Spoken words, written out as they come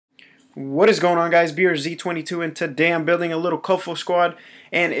What is going on, guys? BRZ22, and today I'm building a little Kofo squad,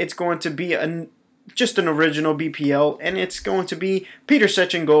 and it's going to be just an original BPL, and it's going to be Peter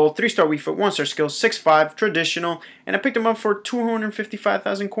Sech in goal, 3-star weak foot, 1-star skills, 6'5", traditional, and I picked him up for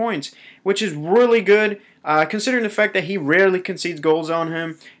 255,000 coins, which is really good, considering the fact that he rarely concedes goals on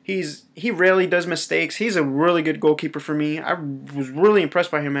him. He rarely does mistakes. He's a really good goalkeeper for me. I was really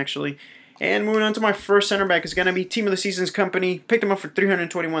impressed by him, actually. And moving on to my first center back is going to be Team of the Season's Company. Picked him up for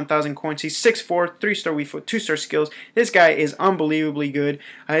 321,000 coins. He's 6'4", 3-star weak foot, 2-star skills. This guy is unbelievably good.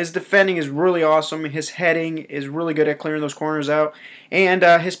 His defending is really awesome. His heading is really good at clearing those corners out. And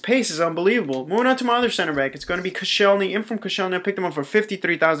his pace is unbelievable. Moving on to my other center back, it's going to be Koscielny. In from Koscielny, I picked him up for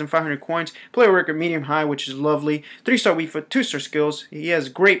 53,500 coins. Player record medium high, which is lovely. 3-star weak foot, 2-star skills. He has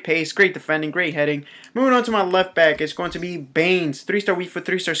great pace, great defending, great heading. Moving on to my left back, it's going to be Baines. 3-star weak foot,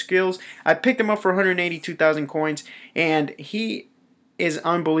 3-star skills. I picked him up for 182,000 coins, and he is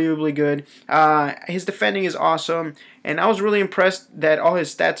unbelievably good. His defending is awesome, and I was really impressed that all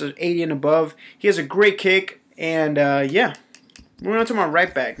his stats are 80 and above. He has a great kick, and yeah. Moving on to my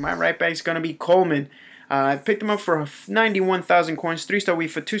right back. My right back is going to be Coleman. I picked him up for 91,000 coins, 3-star weak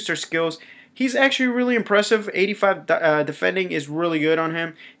foot, 2-star skills. He's actually really impressive. 85 defending is really good on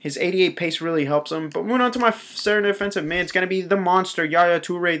him. His 88 pace really helps him. But moving on to my center defensive mid, it's going to be the monster, Yaya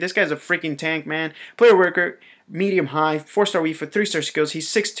Toure. This guy's a freaking tank, man. Player worker, medium high, 4-star weak foot, 3-star skills. He's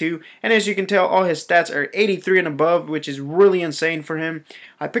 6'2", and as you can tell, all his stats are 83 and above, which is really insane for him.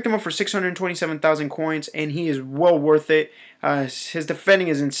 I picked him up for 627,000 coins, and he is well worth it. His defending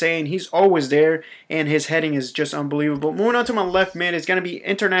is insane. He's always there, and his heading is just unbelievable. Moving on to my left mid is going to be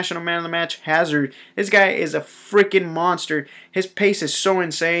International Man of the Match, Hazard. This guy is a freaking monster. His pace is so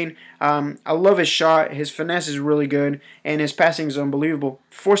insane. I love his shot. His finesse is really good, and his passing is unbelievable.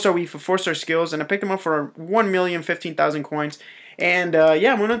 4-star weak for 4-star skills, and I picked him up for 1,015,000 coins. And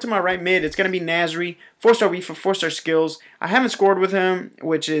yeah, moving on to my right mid, it's going to be Nasri, 4-star weak for 4-star skills. I haven't scored with him,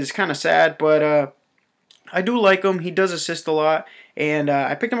 which is kind of sad, but I do like him. He does assist a lot, and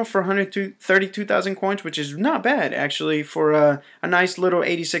I picked him up for 132,000 coins, which is not bad, actually, for a nice little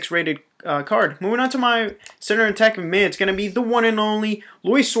 86 rated card. Moving on to my center attacking mid, it's going to be the one and only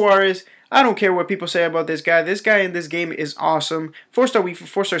Luis Suarez. I don't care what people say about this guy. This guy in this game is awesome. 4-star weak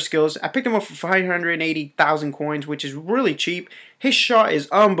for 4-star skills. I picked him up for 580,000 coins, which is really cheap. His shot is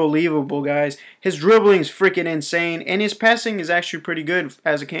unbelievable, guys. His dribbling is freaking insane, and his passing is actually pretty good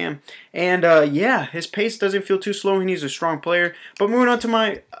as a cam. And yeah, his pace doesn't feel too slow, and he's a strong player. But moving on to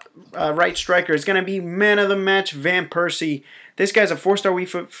my right striker, it's going to be man of the match, Van Persie. This guy's a 4-star weak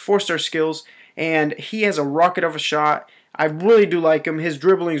foot, 4-star skills, and he has a rocket of a shot. I really do like him. His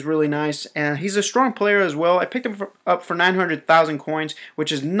dribbling is really nice, and he's a strong player as well. I picked him up for 900,000 coins,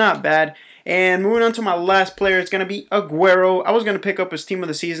 which is not bad. And moving on to my last player, it's going to be Aguero. I was going to pick up his Team of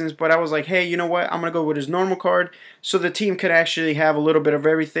the Seasons, but I was like, hey, you know what? I'm going to go with his normal card so the team could actually have a little bit of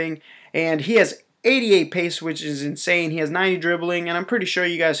everything. And he has 88 pace, which is insane. He has 90 dribbling, and I'm pretty sure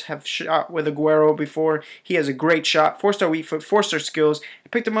you guys have shot with Aguero before. He has a great shot, 4-star weak foot, 4-star skills. I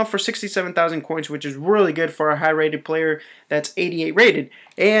picked him up for 67,000 coins, which is really good for a high-rated player that's 88 rated.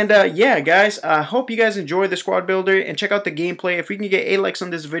 And yeah, guys, I hope you guys enjoy the squad builder and check out the gameplay. If we can get 8 likes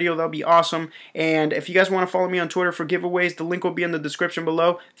on this video, that'll be awesome. And if you guys want to follow me on Twitter for giveaways, the link will be in the description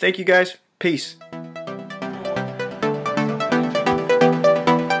below. Thank you, guys. Peace.